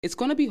It's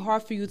going to be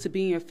hard for you to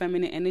be in your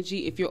feminine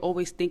energy if you're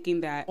always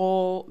thinking that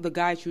all the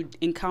guys you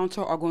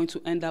encounter are going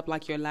to end up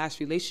like your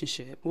last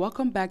relationship.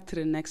 Welcome back to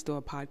the Next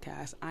Door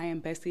podcast. I am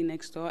Bestie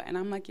Next Door, and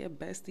I'm like your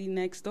bestie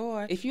next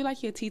door. If you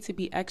like your tea to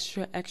be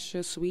extra,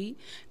 extra sweet,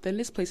 then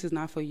this place is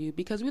not for you,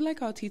 because we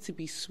like our tea to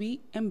be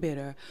sweet and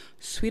bitter.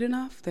 Sweet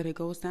enough that it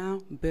goes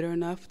down, bitter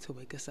enough to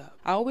wake us up.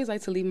 I always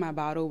like to leave my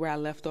bottle where I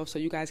left off so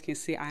you guys can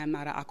see I am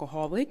not an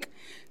alcoholic.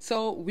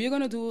 So we're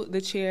going to do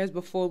the cheers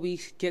before we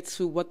get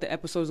to what the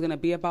episode is going to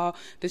be about.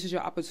 This is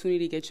your opportunity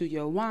to get you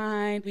your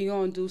wine. We're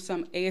going to do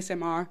some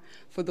ASMR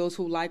for those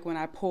who like when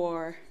I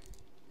pour.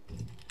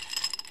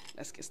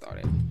 Let's get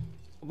started.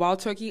 Wild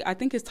Turkey, I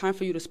think it's time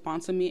for you to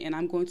sponsor me, and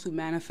I'm going to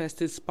manifest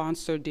this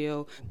sponsor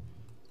deal.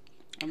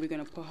 And we're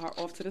going to put her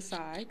off to the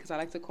side, because I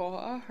like to call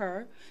her a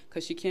her,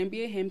 because she can't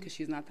be a him, because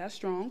she's not that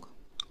strong.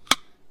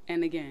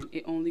 And again,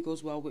 it only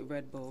goes well with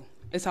Red Bull.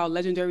 It's our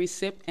legendary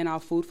sip and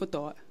our food for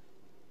thought.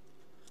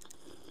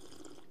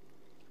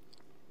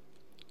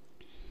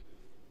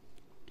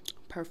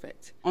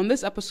 Perfect. On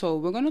this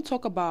episode, we're going to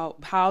talk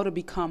about how to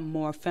become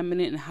more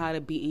feminine and how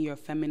to be in your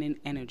feminine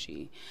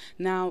energy.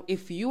 Now,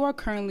 if you are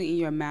currently in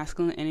your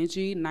masculine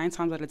energy, 9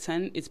 times out of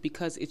 10, it's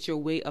because it's your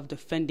way of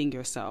defending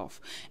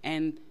yourself.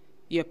 And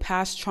your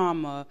past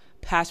trauma,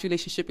 past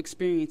relationship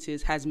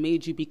experiences has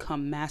made you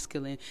become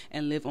masculine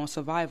and live on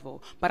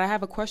survival. But I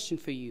have a question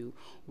for you.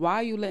 Why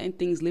are you letting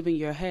things live in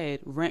your head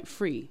rent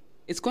free?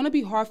 It's going to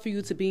be hard for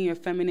you to be in your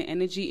feminine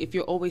energy if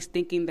you're always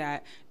thinking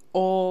that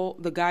all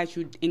the guys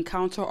you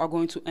encounter are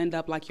going to end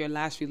up like your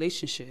last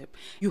relationship.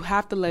 You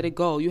have to let it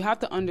go. You have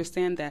to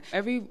understand that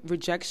every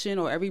rejection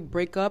or every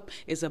breakup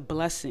is a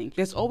blessing.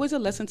 There's always a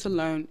lesson to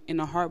learn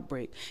in a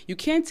heartbreak. You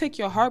can't take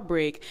your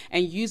heartbreak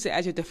and use it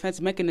as your defense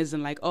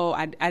mechanism, like, oh,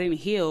 I didn't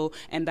heal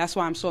and that's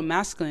why I'm so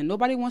masculine.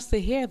 Nobody wants to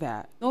hear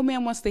that. No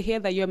man wants to hear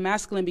that you're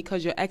masculine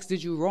because your ex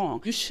did you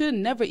wrong. You should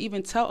never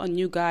even tell a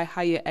new guy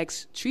how your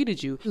ex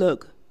treated you.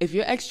 Look, if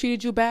your ex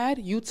treated you bad,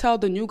 you tell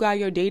the new guy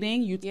you're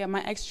dating, yeah,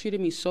 my ex treated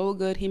me so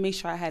good. He made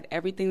sure I had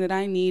everything that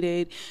I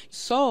needed.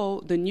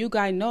 So the new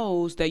guy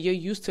knows that you're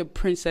used to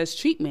princess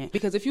treatment.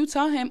 Because if you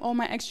tell him, oh,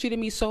 my ex treated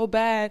me so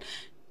bad,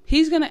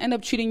 he's going to end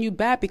up treating you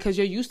bad because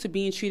you're used to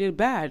being treated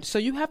bad. So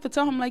you have to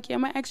tell him, like, yeah,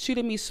 my ex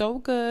treated me so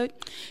good.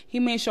 He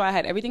made sure I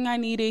had everything I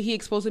needed. He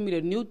exposed me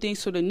to new things.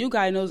 So the new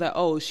guy knows that,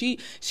 oh, she's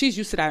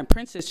used to that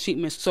princess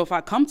treatment. So if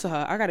I come to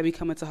her, I got to be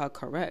coming to her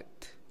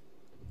correct.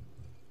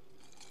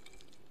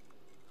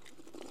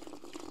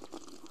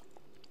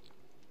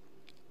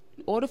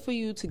 In order for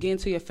you to get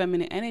into your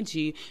feminine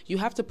energy, you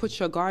have to put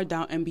your guard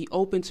down and be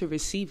open to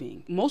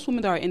receiving. Most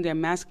women that are in their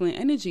masculine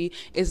energy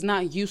is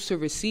not used to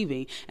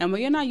receiving. And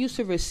when you're not used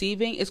to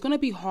receiving, it's going to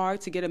be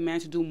hard to get a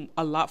man to do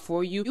a lot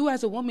for you. You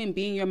as a woman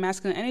being your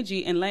masculine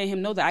energy and letting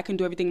him know that I can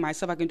do everything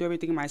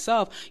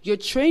myself, you're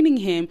training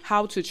him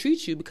how to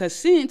treat you, because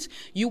since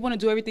you want to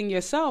do everything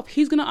yourself,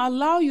 he's going to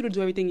allow you to do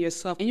everything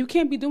yourself. And you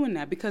can't be doing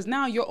that, because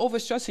now you're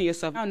overstressing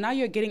yourself. Now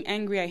you're getting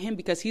angry at him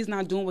because he's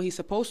not doing what he's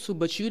supposed to,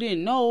 but you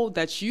didn't know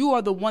that you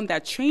are the one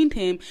that trained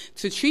him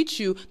to treat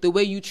you the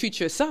way you treat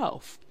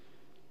yourself.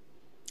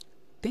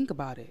 Think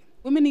about it.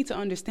 Women need to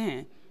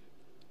understand.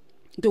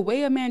 The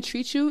way a man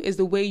treats you is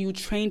the way you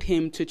trained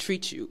him to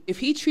treat you. If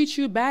he treats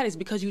you bad, it's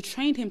because you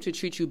trained him to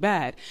treat you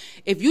bad.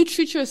 If you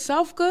treat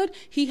yourself good,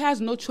 he has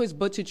no choice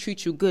but to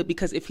treat you good,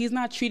 because if he's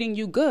not treating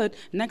you good,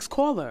 next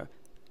caller.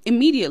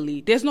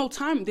 Immediately. There's no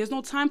time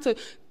to...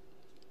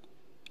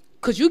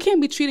 Because you can't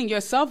be treating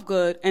yourself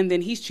good and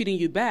then he's treating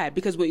you bad.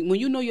 Because when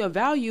you know your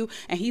value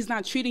and he's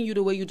not treating you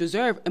the way you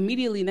deserve,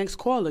 immediately next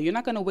caller. You're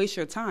not going to waste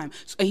your time.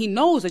 And he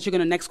knows that you're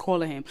going to next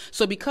caller him.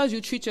 So because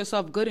you treat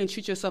yourself good and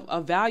treat yourself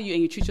of value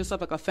and you treat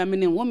yourself like a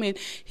feminine woman,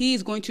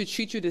 he's going to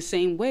treat you the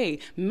same way.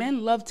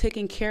 Men love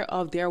taking care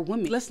of their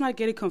women. Let's not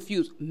get it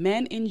confused.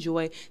 Men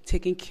enjoy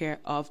taking care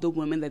of the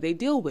women that they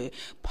deal with.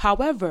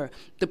 However,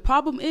 the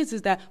problem is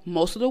that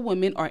most of the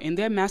women are in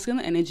their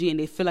masculine energy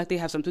and they feel like they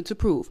have something to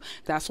prove.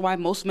 That's why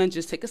most men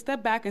just take a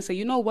step back and say,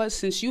 you know what,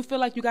 since you feel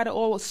like you got it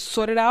all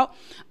sorted out,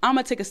 I'm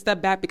going to take a step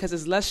back because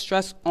it's less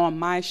stress on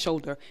my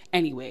shoulder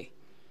anyway.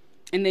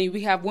 And then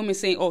we have women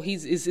saying, oh,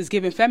 he's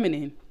giving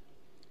feminine.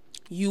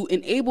 You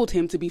enabled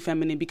him to be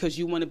feminine because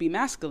you want to be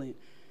masculine.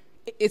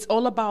 It's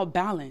all about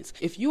balance.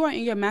 If you are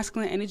in your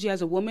masculine energy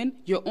as a woman,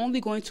 you're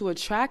only going to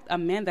attract a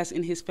man that's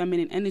in his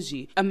feminine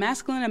energy. A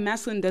masculine and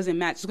masculine doesn't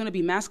match. It's going to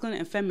be masculine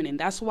and feminine.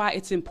 That's why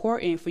it's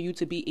important for you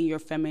to be in your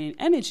feminine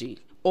energy.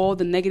 All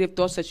the negative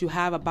thoughts that you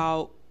have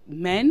about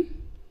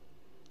men,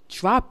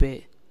 drop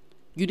it.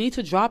 You need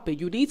to drop it.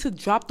 You need to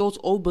drop those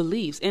old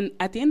beliefs. And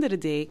at the end of the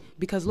day,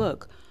 because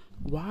look,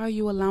 why are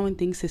you allowing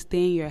things to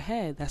stay in your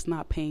head that's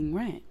not paying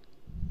rent?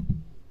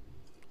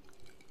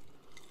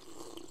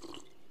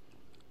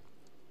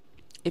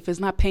 If it's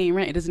not paying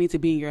rent, it doesn't need to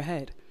be in your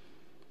head.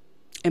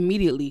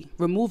 Immediately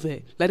remove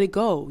it. Let it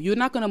go. You're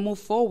not going to move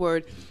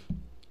forward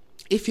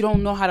if you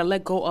don't know how to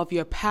let go of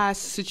your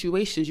past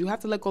situations. You have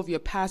to let go of your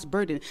past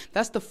burden.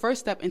 That's the first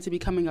step into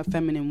becoming a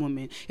feminine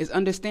woman, is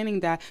understanding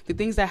that the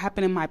things that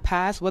happened in my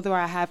past, whether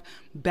I have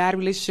bad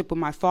relationship with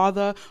my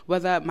father,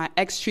 whether my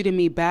ex treated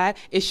me bad,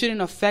 it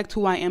shouldn't affect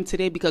who I am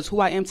today, because who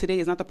I am today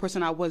is not the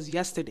person I was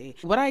yesterday.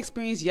 What I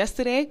experienced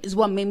yesterday is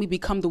what made me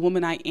become the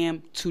woman I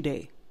am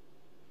today.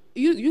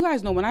 You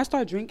guys know when I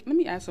start drinking, let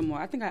me add some more.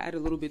 I think I added a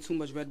little bit too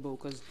much Red Bull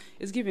because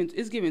it's giving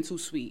too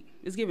sweet.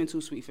 It's giving too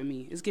sweet for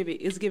me. It's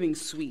giving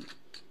sweet.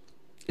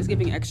 It's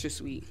giving extra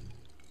sweet.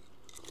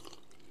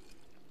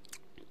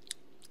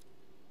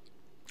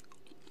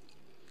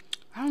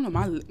 I don't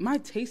know. My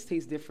taste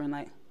tastes different.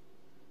 Like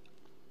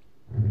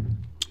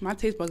my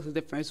taste buds is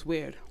different. It's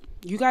weird.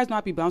 You guys know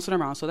I be bouncing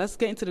around. So let's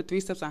get into the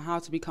 3 steps on how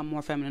to become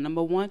more feminine.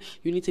 Number 1,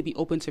 you need to be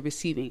open to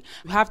receiving.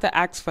 You have to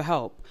ask for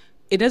help.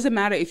 It doesn't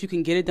matter if you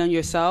can get it done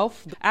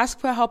yourself. Ask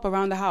for help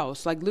around the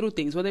house, like little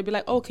things, where they be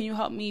like, oh, can you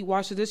help me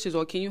wash the dishes?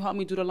 Or can you help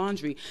me do the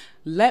laundry?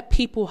 Let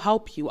people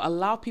help you.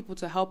 Allow people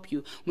to help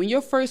you. When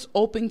you're first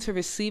open to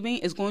receiving,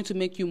 it's going to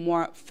make you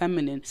more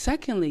feminine.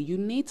 Secondly, you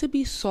need to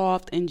be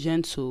soft and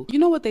gentle. You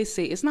know what they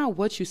say? It's not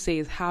what you say,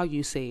 it's how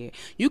you say it.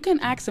 You can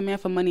ask a man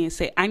for money and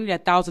say, I need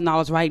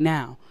 $1,000 right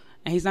now.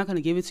 And he's not going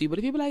to give it to you. But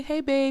if you be like,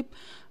 hey, babe,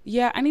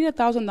 yeah, I need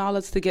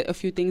 $1,000 to get a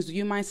few things. Do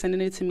you mind sending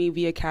it to me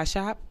via Cash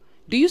App?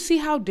 Do you see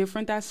how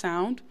different that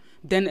sound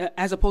than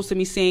as opposed to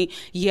me saying,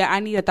 yeah,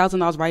 I need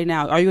 $1,000 right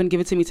now. Are you going to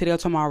give it to me today or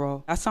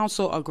tomorrow? That sounds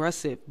so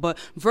aggressive. But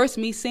versus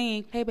me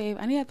saying, hey, babe,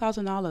 I need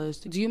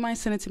 $1,000. Do you mind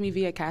sending it to me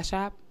via Cash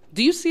App?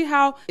 Do you see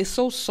how it's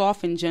so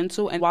soft and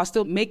gentle, and while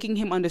still making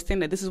him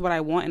understand that this is what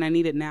I want and I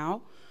need it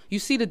now? You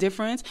see the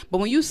difference? But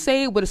when you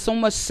say it with so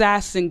much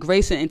sass and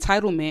grace and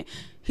entitlement,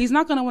 he's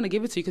not going to want to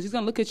give it to you because he's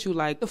going to look at you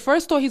like, the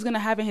first thought he's going to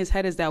have in his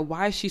head is that,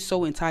 why is she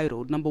so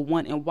entitled, number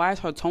 1, and why is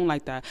her tone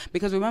like that?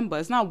 Because remember,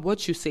 it's not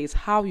what you say, it's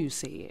how you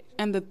say it.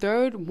 And the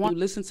third one,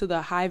 listen to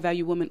the High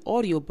Value Woman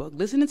audiobook.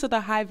 Listening to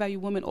the High Value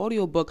Woman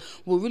audiobook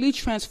will really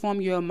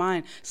transform your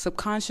mind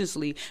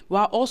subconsciously,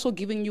 while also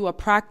giving you a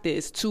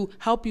practice to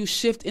help you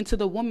shift into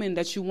the woman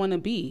that you want to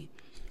be.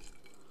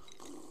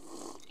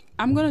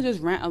 I'm going to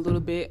just rant a little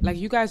bit. Like,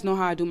 you guys know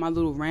how I do my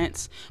little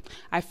rants.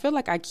 I feel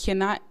like I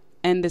cannot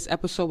end this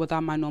episode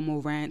without my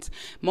normal rants.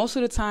 Most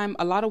of the time,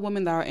 a lot of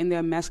women that are in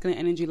their masculine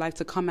energy like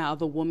to come out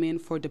of a woman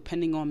for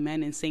depending on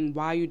men and saying,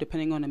 why are you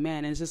depending on a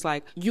man? And it's just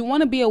like, you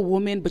want to be a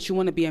woman, but you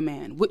want to be a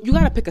man. You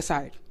got to pick a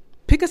side.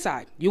 Pick a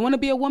side. You want to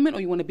be a woman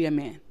or you want to be a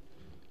man?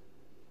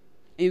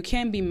 And you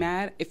can't be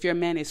mad if your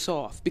man is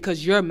soft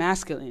because you're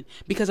masculine.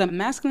 Because a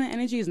masculine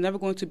energy is never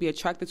going to be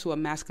attracted to a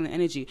masculine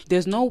energy.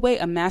 There's no way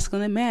a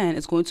masculine man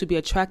is going to be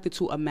attracted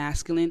to a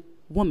masculine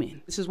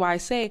woman. This is why I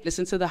say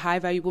listen to the High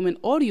Value Woman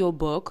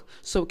audiobook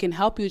so it can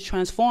help you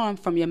transform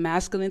from your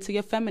masculine to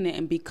your feminine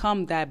and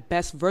become that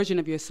best version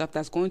of yourself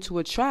that's going to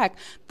attract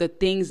the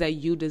things that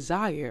you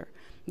desire.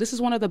 This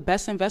is one of the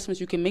best investments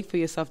you can make for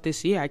yourself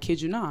this year. I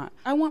kid you not.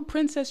 I want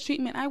princess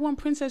treatment. I want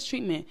princess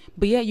treatment.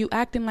 But yet you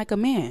acting like a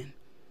man.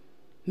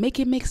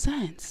 Make it make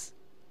sense.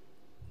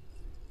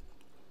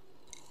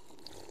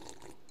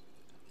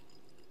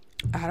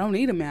 I don't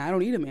need a man. I don't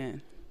need a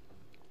man.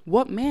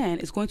 What man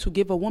is going to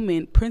give a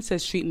woman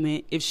princess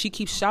treatment if she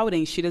keeps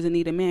shouting she doesn't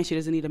need a man, she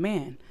doesn't need a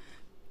man?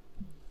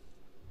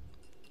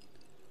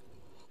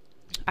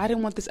 I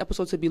didn't want this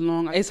episode to be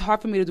long. It's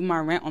hard for me to do my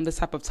rant on this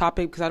type of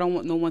topic because I don't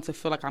want no one to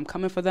feel like I'm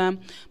coming for them.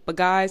 But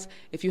guys,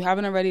 if you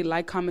haven't already,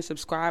 like, comment,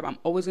 subscribe. I'm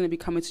always going to be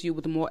coming to you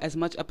with as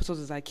much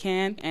episodes as I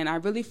can. And I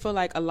really feel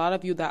like a lot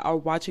of you that are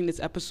watching this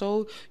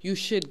episode, you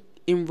should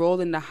enroll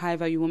in the High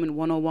Value Woman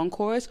 101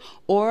 course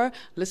or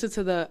listen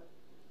to the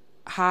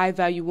High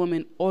Value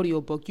Woman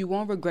audiobook. You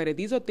won't regret it.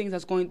 These are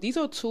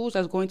tools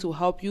that's going to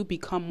help you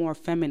become more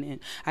feminine.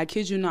 I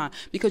kid you not.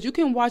 Because you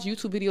can watch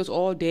YouTube videos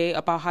all day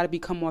about how to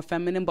become more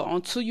feminine, but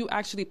until you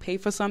actually pay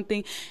for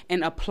something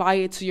and apply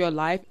it to your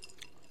life,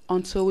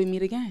 until we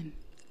meet again.